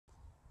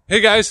Hey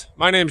guys,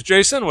 my name's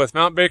Jason with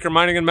Mount Baker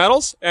Mining and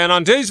Metals, and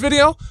on today's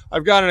video,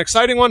 I've got an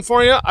exciting one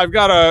for you. I've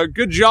got a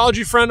good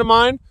geology friend of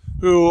mine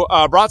who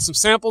brought some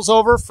samples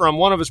over from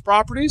one of his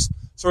properties.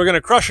 So we're going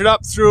to crush it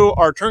up through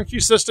our turnkey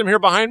system here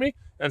behind me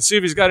and see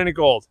if he's got any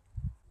gold.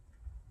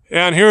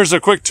 And here's a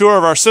quick tour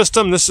of our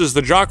system. This is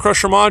the jaw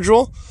crusher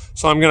module.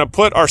 So I'm going to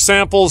put our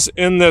samples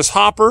in this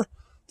hopper.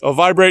 They'll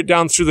vibrate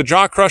down through the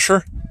jaw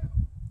crusher,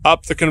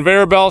 up the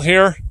conveyor belt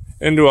here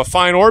into a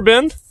fine ore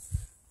bin.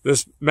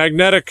 This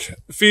magnetic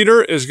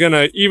feeder is going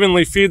to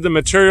evenly feed the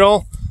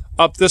material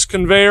up this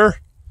conveyor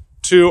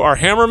to our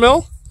hammer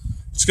mill.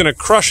 It's going to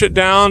crush it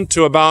down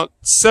to about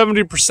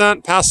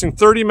 70% passing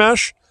 30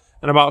 mesh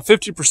and about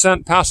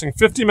 50% passing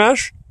 50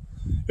 mesh.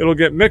 It'll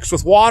get mixed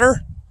with water,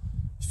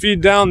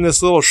 feed down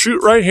this little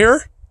chute right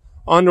here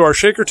onto our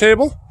shaker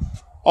table.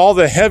 All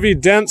the heavy,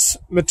 dense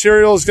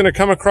material is going to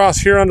come across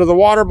here under the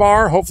water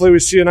bar. Hopefully we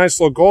see a nice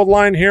little gold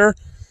line here.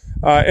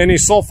 Any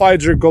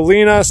sulfides or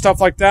galena,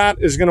 stuff like that,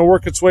 is going to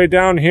work its way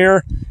down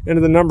here into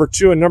the number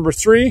 2 and number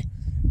 3.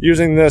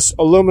 Using this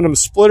aluminum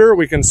splitter,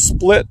 we can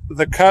split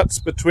the cuts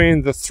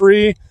between the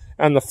 3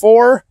 and the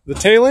 4, the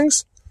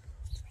tailings.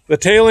 The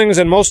tailings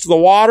and most of the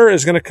water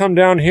is going to come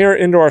down here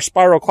into our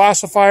spiral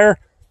classifier.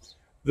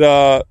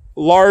 The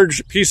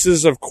large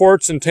pieces of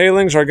quartz and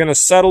tailings are going to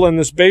settle in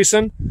this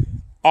basin,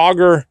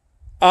 auger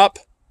up,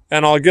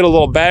 and I'll get a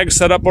little bag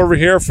set up over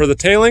here for the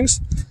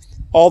tailings.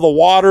 All the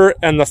water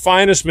and the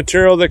finest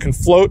material that can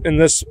float in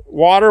this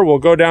water will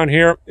go down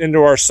here into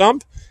our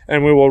sump,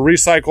 and we will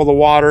recycle the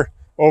water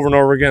over and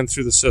over again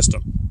through the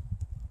system.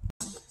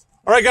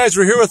 All right, guys,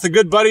 we're here with a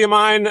good buddy of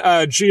mine,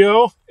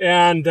 Geo,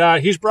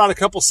 and he's brought a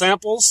couple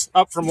samples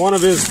up from one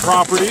of his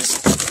properties,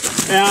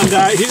 and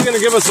he's going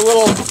to give us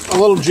a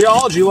little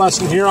geology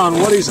lesson here on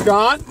what he's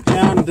got,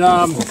 and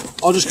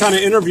I'll just kind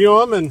of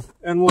interview him,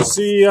 and we'll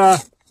see.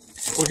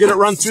 We'll get it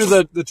run through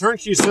the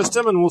turnkey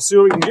system, and we'll see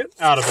what we can get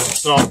out of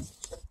it.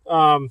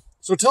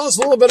 So tell us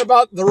a little bit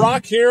about the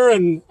rock here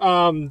and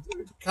kind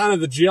of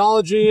the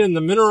geology and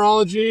the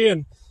mineralogy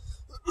and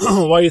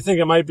why you think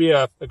it might be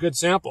a good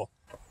sample.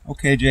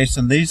 Okay,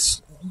 Jason,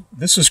 this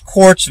is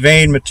quartz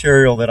vein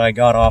material that I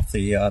got off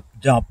the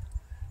dump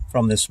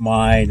from this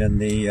mine in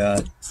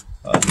the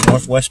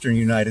northwestern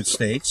United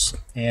States,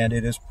 and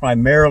it is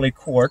primarily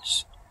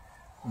quartz.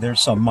 There's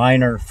some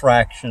minor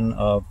fraction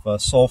of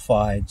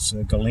sulfides,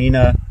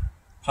 galena,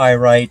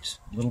 pyrite,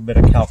 a little bit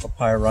of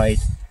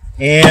chalcopyrite,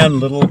 and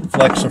little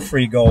flecks of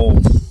free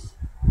gold.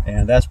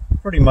 And that's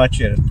pretty much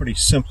it. It's pretty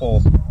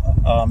simple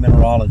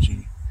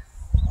mineralogy.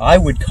 I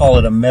would call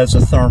it a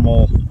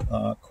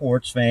mesothermal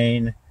quartz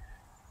vein,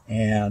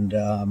 and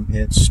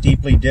it's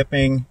steeply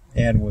dipping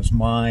and was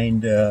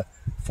mined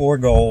for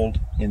gold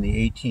in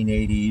the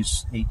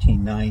 1880s,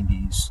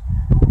 1890s,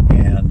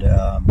 and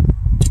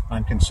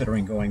I'm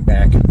considering going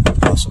back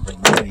and possibly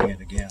milling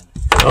it again.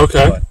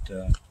 Okay. But,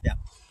 yeah.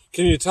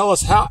 Can you tell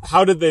us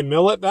how did they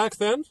mill it back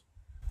then?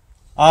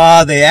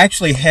 They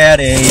actually had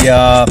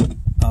a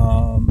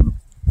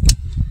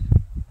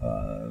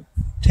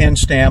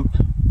 10-stamp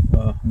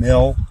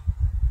mill,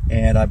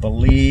 and I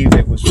believe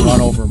it was run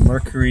over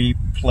mercury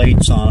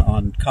plates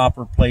on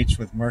copper plates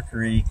with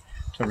mercury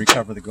to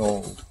recover the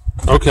gold.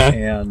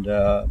 Okay. And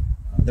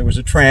there was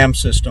a tram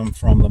system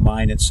from the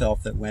mine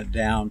itself that went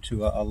down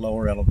to a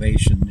lower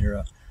elevation near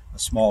a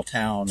small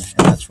town,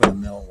 and that's where the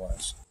mill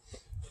was.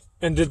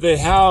 And did they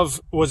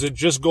was it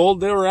just gold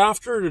they were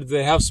after? Or did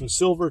they have some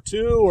silver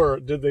too? Or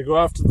did they go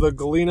after the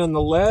galena and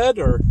the lead?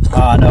 Or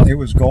no, it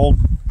was gold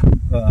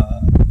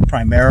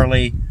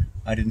primarily.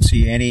 I didn't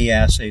see any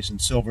assays in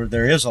silver.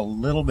 There is a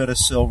little bit of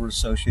silver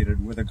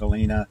associated with the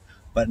galena,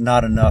 but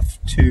not enough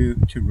to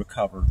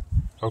recover.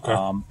 Okay.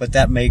 But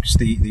that makes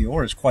the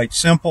ore is quite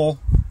simple,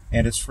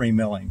 and it's free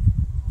milling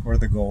for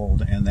the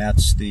gold, and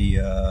that's the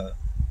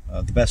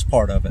best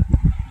part of it.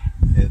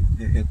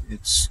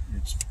 It's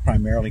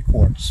primarily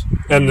quartz.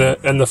 And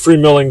the free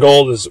milling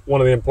gold is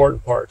one of the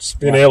important parts.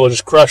 Being able to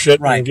just crush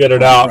it and get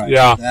it out. Right.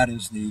 Yeah. That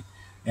is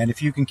and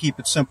if you can keep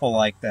it simple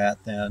like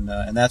that, then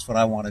and that's what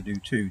I want to do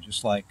too.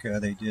 Just like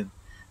they did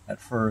at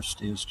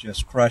first, is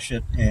just crush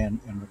it and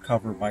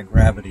recover by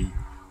gravity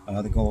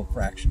the gold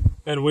fraction.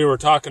 And we were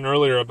talking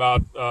earlier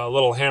about a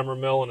little hammer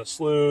mill and a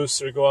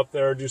sluice, or go up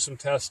there, do some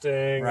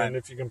testing, and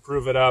if you can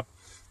prove it up.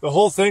 The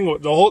whole thing,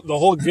 the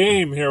whole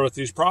game here with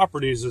these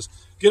properties is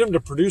get them to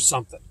produce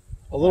something.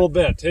 A little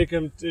bit. Take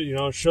them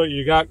to, show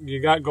you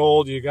got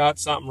gold, you got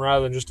something,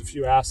 rather than just a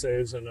few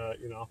assays and a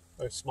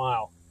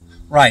smile.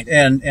 Right,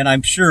 and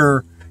I'm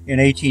sure in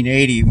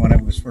 1880 when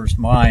it was first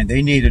mined,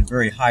 they needed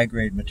very high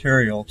grade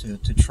material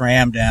to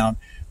tram down.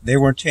 They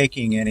weren't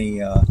taking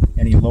any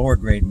lower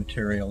grade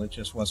material. It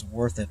just wasn't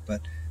worth it.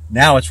 But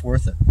now it's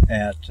worth it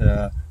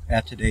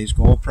at today's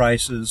gold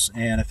prices,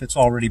 and if it's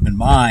already been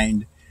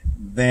mined,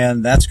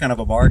 then that's kind of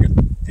a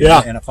bargain.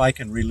 Yeah. And if I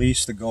can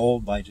release the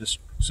gold by just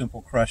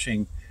simple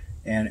crushing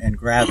and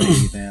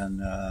gravity,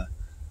 then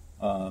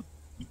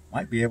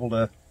might be able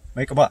to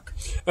make a buck.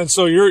 And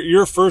so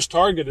your first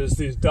target is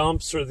these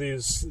dumps or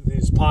these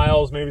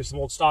piles, maybe some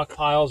old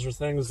stockpiles or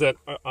things that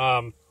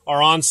are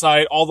are on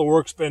site, all the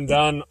work's been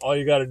done, all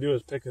you got to do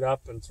is pick it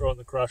up and throw it in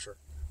the crusher.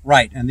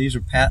 Right, and these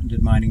are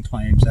patented mining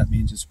claims. That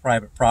means it's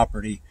private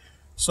property.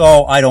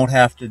 So I don't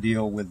have to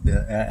deal with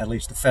at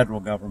least the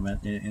federal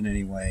government in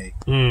any way.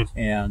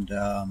 And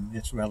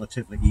it's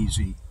relatively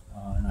easy,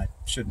 and I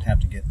shouldn't have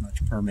to get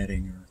much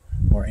permitting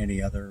or any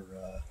other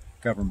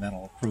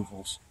governmental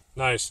approvals.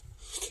 Nice.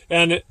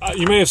 And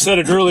you may have said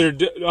it earlier,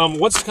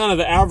 what's kind of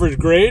the average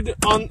grade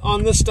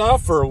on this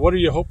stuff, or what are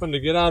you hoping to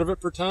get out of it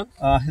per ton?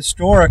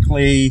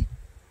 Historically,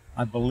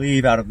 I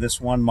believe out of this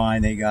one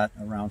mine they got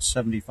around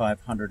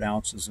 7,500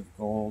 ounces of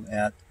gold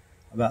at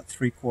about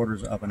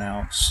 3/4 of an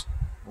ounce,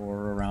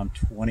 or around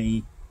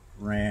 20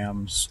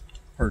 grams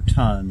per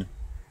ton.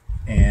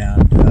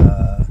 And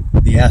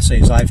the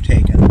assays I've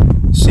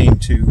taken seem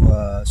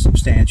to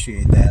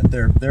substantiate that.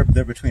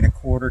 They're between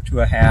 1/4 to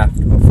 1/2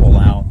 to a full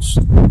ounce.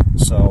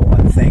 So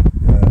I think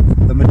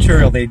the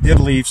material, they did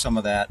leave some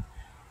of that.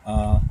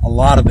 A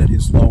lot of it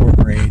is lower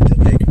grade that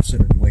they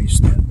considered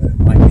waste then, but it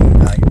might be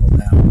valuable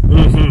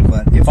now.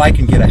 But if I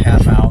can get a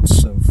 1/2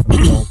 ounce of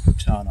gold per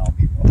ton, I'll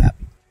be real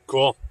happy.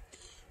 Cool.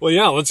 Well,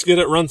 yeah, let's get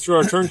it run through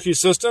our turnkey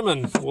system,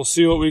 and we'll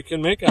see what we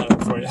can make out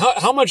of it for you.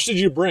 How much did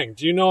you bring?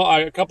 Do you know,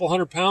 a couple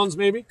 100 pounds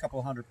maybe? A couple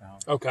 100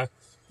 pounds. Okay.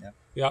 Yep.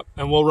 Yep.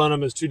 And we'll run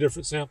them as 2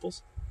 different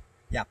samples?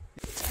 Yeah.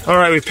 All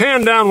right, we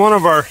panned down one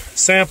of our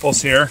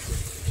samples here,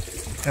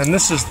 and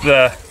this is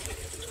the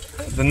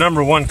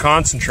 #1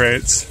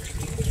 concentrates.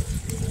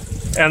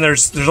 And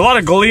there's a lot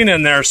of galena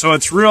in there, so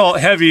it's real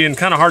heavy and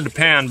kind of hard to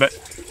pan, but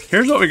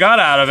here's what we got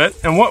out of it.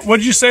 And what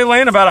did you say,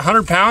 Lane? About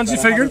 100 pounds, about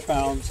you figured?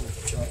 100 pounds of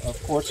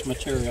quartz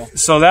material.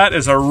 So that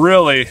is a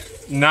really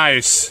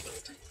nice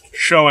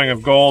showing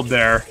of gold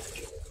there.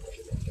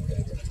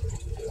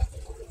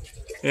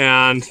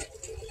 And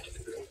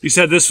you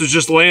said this was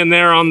just laying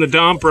there on the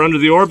dump or under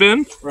the ore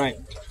bin? Right.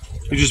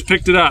 You just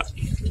picked it up?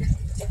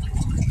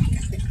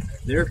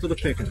 There for the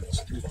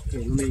pickings.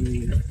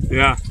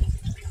 Yeah.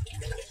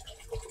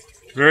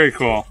 Very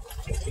cool.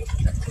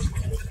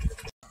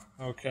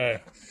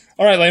 Okay.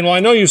 All right, Lane, well, I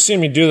know you've seen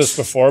me do this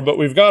before, but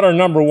we've got our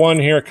 #1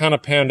 here kind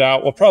of panned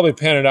out. We'll probably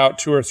pan it out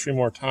 2 or 3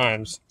 more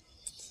times.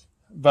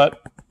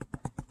 But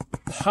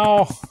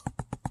how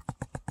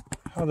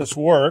this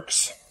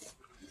works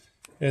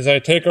is I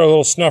take our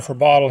little snuffer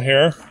bottle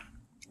here.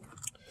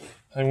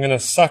 I'm going to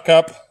suck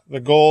up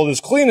the gold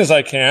as clean as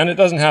I can. It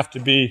doesn't have to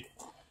be,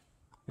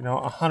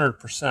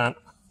 100%.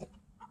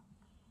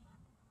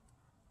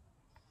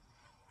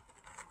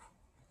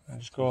 I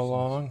just go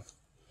along.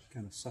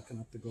 Kind of sucking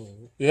up the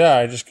gold. Yeah,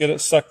 I just get it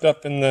sucked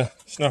up in the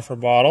snuffer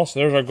bottle. So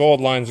there's our gold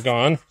lines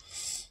gone.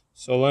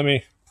 So let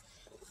me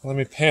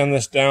pan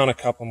this down a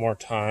couple more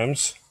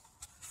times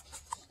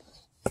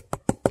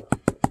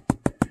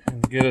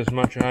and get as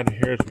much out of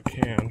here as we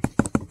can.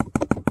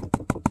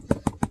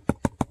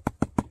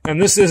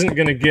 And this isn't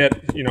going to get,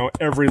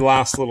 every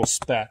last little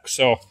speck.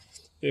 So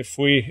if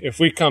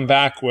we come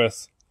back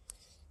with,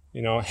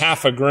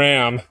 1/2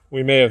 gram,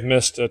 we may have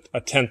missed a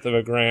 1/10 of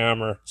a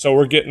gram, or so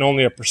we're getting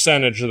only a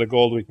percentage of the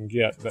gold we can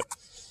get, but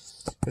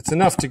it's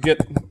enough to get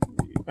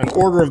an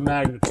order of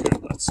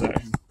magnitude, let's say.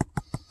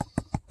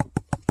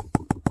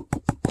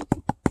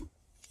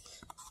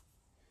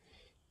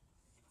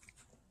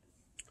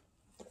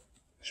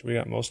 So we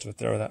got most of it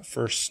there with that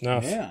first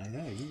snuff. Yeah,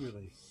 you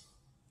really.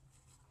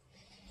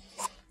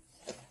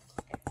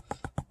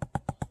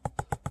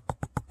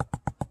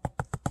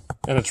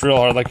 And it's real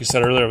hard, like you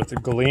said earlier, with the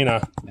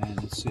galena. Man,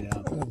 it's, yeah.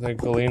 The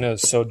galena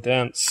is so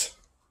dense.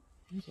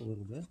 Just a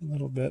little bit. A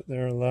little bit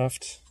there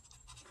left.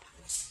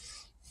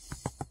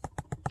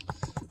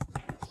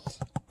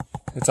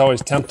 It's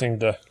always tempting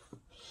to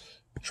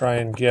try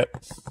and get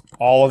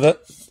all of it.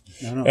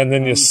 No, and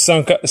then you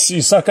suck up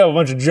a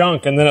bunch of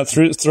junk, and then it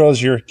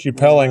throws your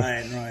cupelling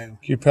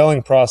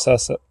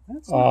process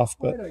off.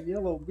 Quite a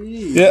yellow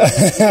bead. Yeah.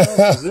 What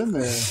else is in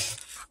there?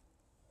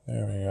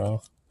 There we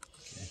go.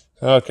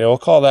 Okay, we'll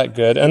call that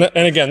good. And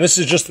again, this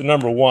is just the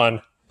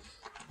 #1.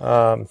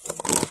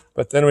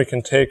 But then we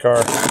can take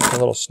our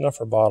little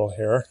snuffer bottle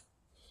here.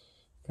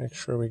 Make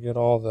sure we get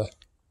all the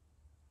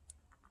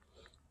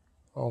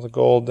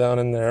gold down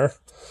in there.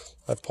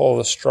 I pull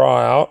the straw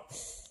out.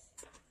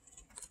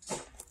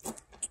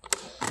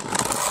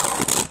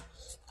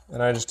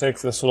 And I just take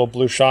this little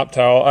blue shop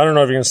towel. I don't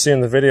know if you can see in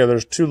the video,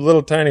 there's 2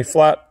 little tiny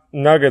flat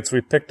nuggets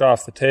we picked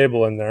off the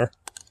table in there.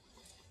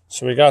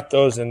 So we got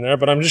those in there,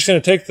 but I'm just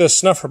going to take this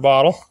snuffer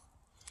bottle,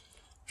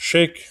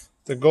 shake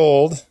the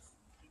gold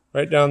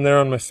right down there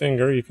on my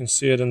finger. You can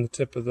see it in the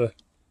tip of the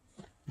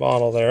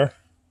bottle there.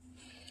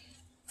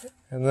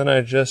 And then I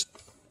just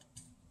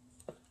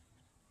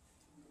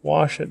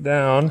wash it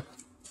down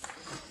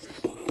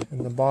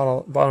in the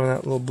bottom of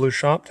that little blue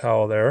shop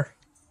towel there.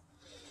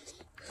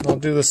 And I'll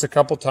do this a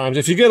couple times.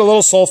 If you get a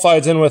little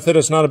sulfides in with it,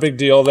 it's not a big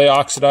deal. They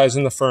oxidize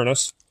in the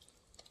furnace.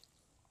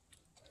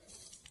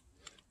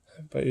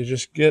 But you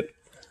just get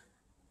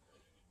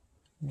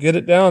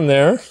it down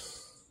there.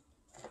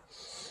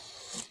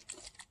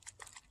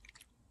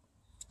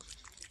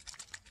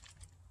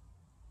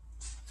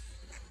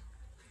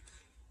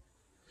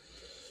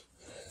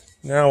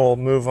 Now we'll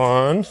move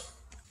on.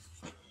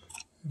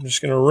 I'm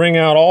just going to wring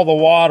out all the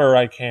water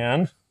I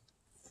can.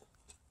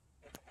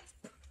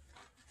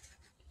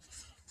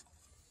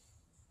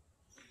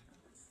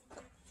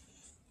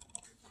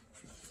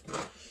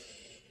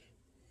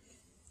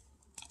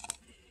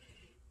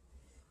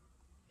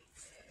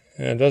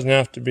 And it doesn't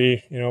have to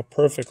be,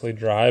 perfectly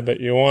dry, but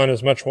you want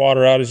as much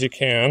water out as you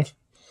can.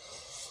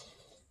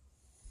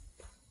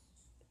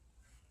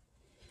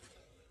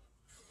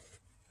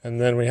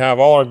 And then we have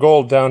all our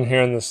gold down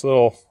here in this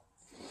the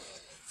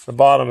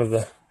bottom of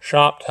the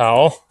shop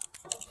towel.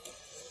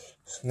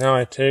 So now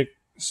I take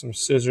some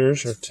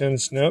scissors or tin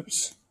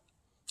snips.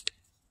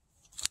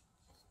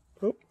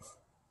 Oop,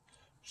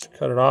 just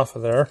cut it off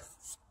of there.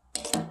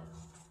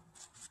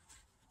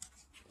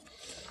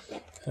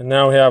 And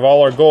now we have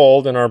all our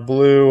gold in our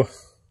blue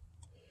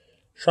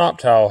shop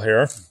towel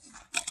here.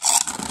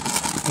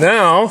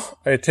 Now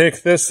I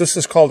take this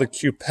is called a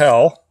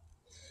cupel.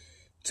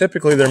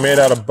 Typically they're made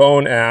out of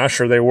bone ash,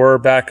 or they were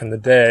back in the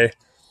day.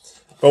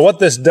 But what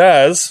this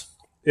does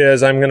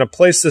is I'm going to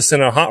place this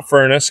in a hot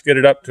furnace, get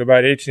it up to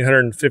about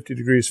 1850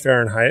 degrees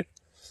Fahrenheit.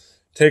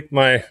 Take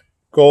my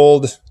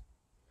gold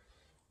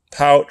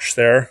pouch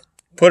there,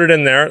 put it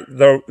in there.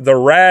 The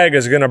rag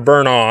is going to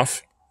burn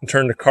off and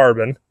turn to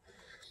carbon.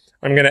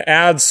 I'm going to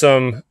add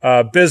some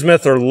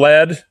bismuth or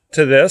lead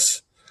to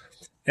this.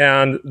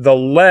 And the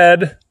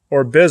lead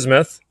or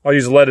bismuth, I'll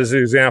use lead as an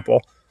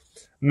example,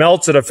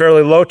 melts at a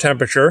fairly low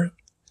temperature,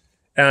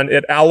 and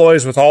it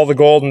alloys with all the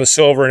gold and the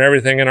silver and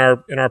everything in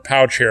our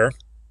pouch here.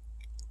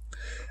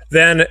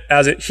 Then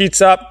as it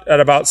heats up at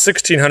about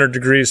 1600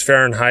 degrees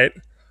Fahrenheit,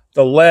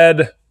 the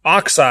lead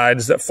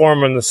oxides that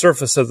form on the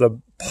surface of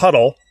the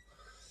puddle,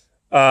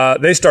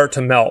 they start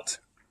to melt.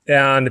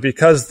 And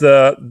because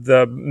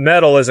the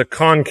metal is a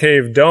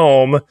concave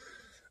dome,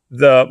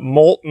 the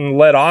molten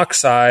lead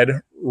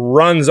oxide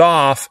runs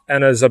off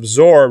and is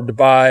absorbed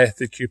by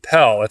the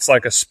cupel. It's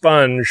like a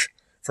sponge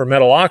for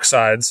metal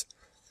oxides,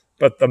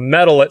 but the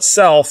metal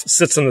itself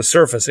sits on the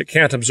surface. It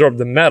can't absorb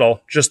the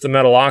metal, just the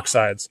metal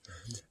oxides.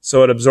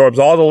 So it absorbs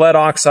all the lead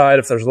oxide.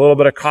 If there's a little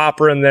bit of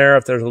copper in there,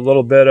 if there's a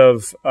little bit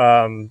of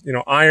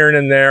iron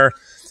in there,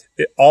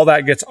 all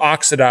that gets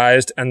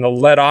oxidized, and the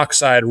lead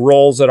oxide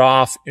rolls it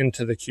off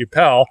into the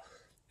cupel.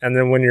 And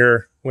then when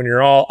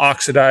you're all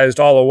oxidized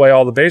all the way,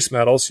 all the base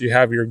metals, you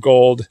have your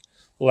gold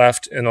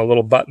left in a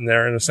little button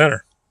there in the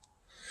center.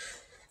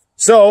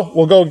 So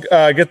we'll go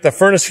get the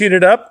furnace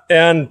heated up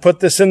and put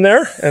this in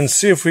there and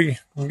see if we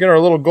can get our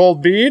little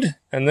gold bead,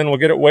 and then we'll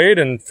get it weighed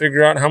and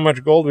figure out how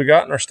much gold we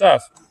got in our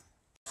stuff.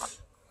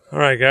 All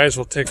right, guys,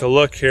 we'll take a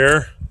look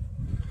here.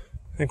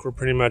 I think we're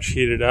pretty much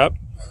heated up.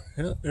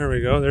 Yeah, there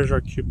we go. There's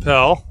our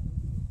cupel.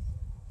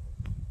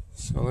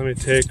 So let me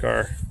take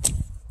our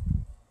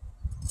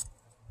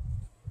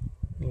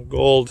little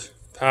gold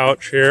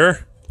pouch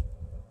here.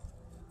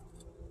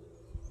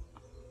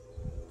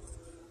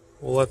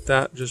 We'll let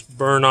that just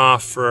burn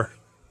off for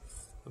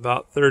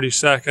about 30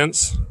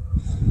 seconds.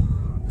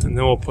 And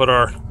then we'll put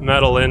our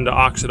metal in to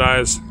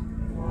oxidize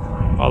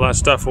all that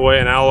stuff away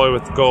and alloy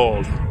with the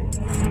gold.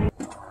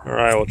 All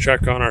right, we'll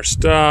check on our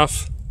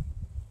stuff.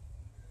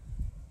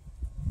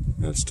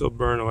 That's still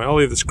burning away. I'll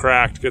leave this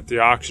cracked to get the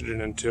oxygen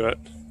into it.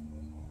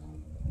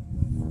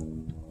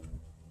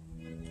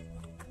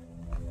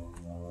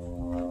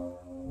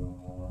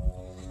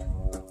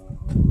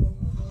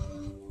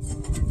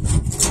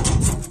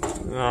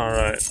 All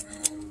right.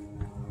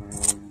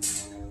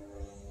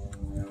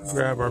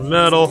 Grab our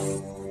metal.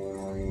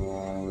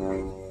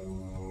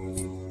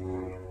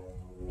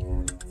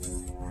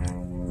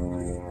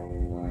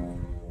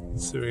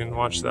 Let's see if we can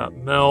watch that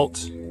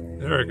melt.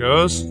 There it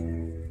goes.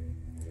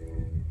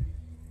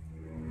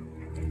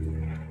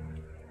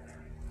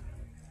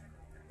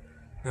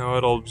 Now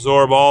it'll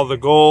absorb all the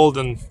gold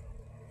and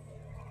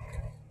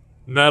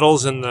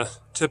metals in the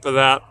tip of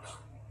that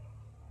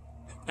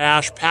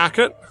ash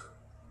packet.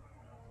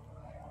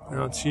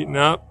 Now it's heating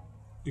up.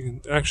 You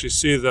can actually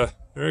see there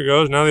it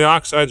goes. Now the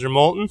oxides are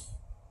molten.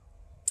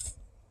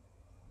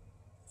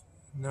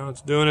 Now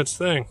it's doing its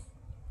thing.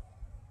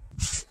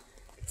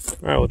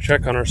 All right, we'll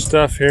check on our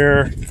stuff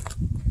here.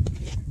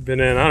 Been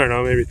in, I don't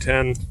know, maybe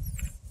 10,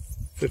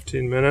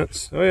 15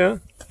 minutes. Oh yeah,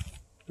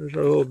 there's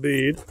our little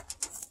bead.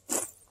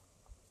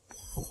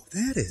 Oh,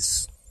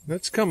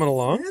 that's coming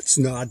along. That's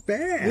not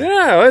bad.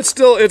 Yeah, it's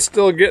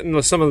still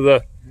getting some of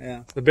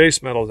the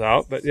base metals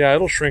out, but yeah,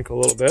 it'll shrink a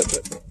little bit,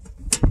 but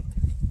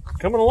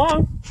coming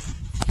along.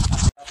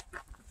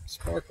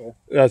 Sparkle.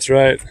 That's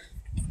right.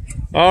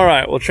 All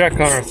right, we'll check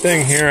on our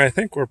thing here. I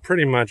think we're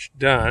pretty much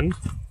done.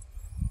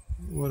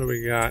 What do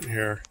we got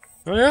here?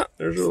 Oh yeah,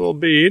 there's a little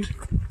bead.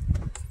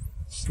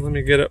 So let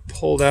me get it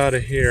pulled out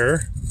of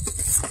here.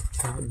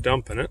 I'm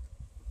dumping it.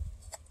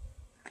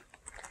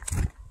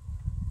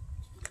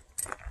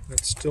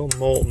 It's still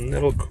molten.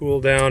 It'll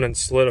cool down and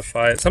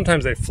solidify it.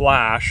 Sometimes they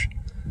flash.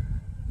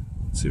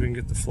 Let's see if we can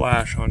get the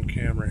flash on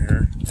camera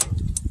here.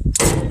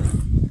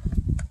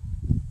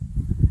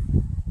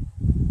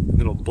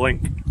 It'll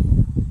blink.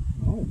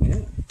 Oh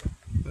man.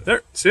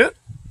 There, see it?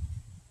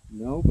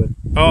 No, but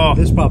Oh,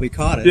 this probably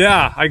caught it.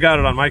 yeah, I got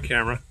it on my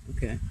camera.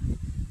 Okay.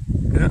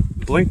 Yeah,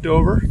 blinked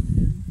over.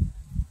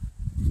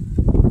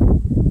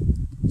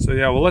 So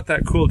yeah, we'll let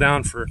that cool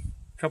down for a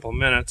couple of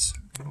minutes.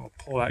 We'll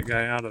pull that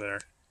guy out of there.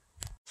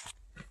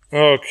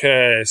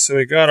 Okay, so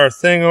we got our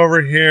thing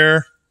over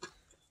here.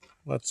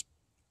 Let's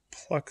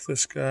pluck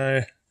this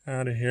guy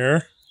out of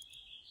here.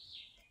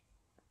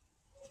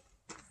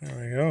 There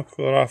we go.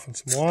 Cool it off in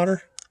some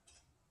water.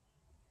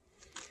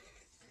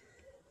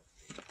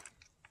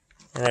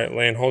 All right,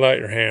 Lane, hold out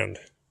your hand.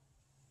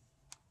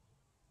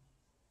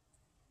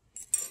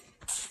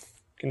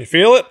 Can you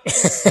feel it?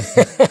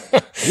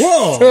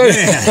 Whoa,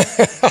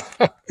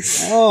 man.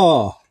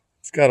 Oh.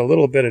 It's got a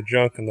little bit of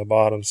junk in the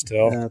bottom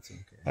still. That's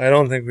okay. I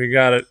don't think we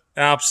got it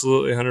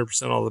absolutely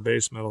 100% all the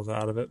base metals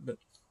out of it, but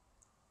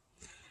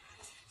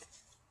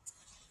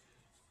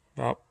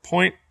about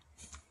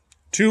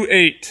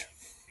 0.28.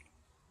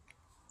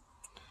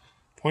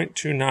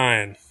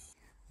 0.29.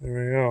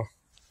 There we go.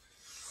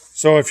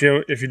 So if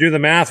you do the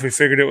math, we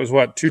figured it was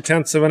what,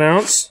 0.2 of an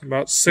ounce,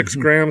 about 6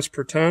 grams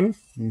per ton.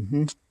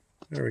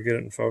 There we get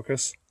it in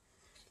focus.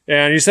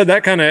 And you said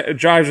that kind of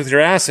jives with your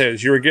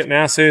assays. You were getting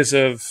assays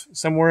of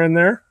somewhere in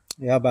there?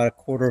 Yeah, about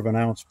 1/4 of an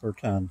ounce per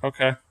ton.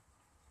 Okay.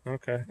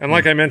 Okay. And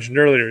like I mentioned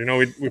earlier, you know,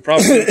 we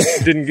probably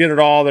didn't get it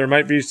all. There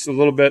might be a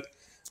little bit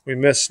we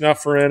missed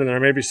snuffer in, and there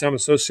may be some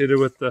associated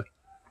with the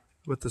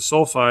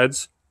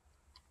sulfides.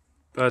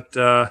 But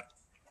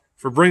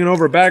for bringing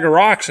over a bag of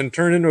rocks and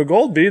turning into a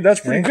gold bead, that's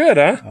pretty good,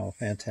 huh? Oh,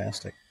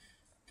 fantastic.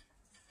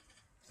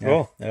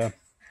 Cool. Yeah.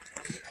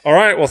 All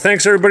right. Well,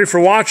 thanks everybody for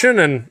watching,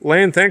 and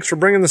Lane, thanks for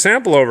bringing the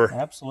sample over.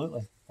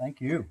 Absolutely. Thank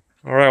you.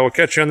 All right. We'll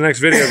catch you on the next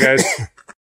video, guys.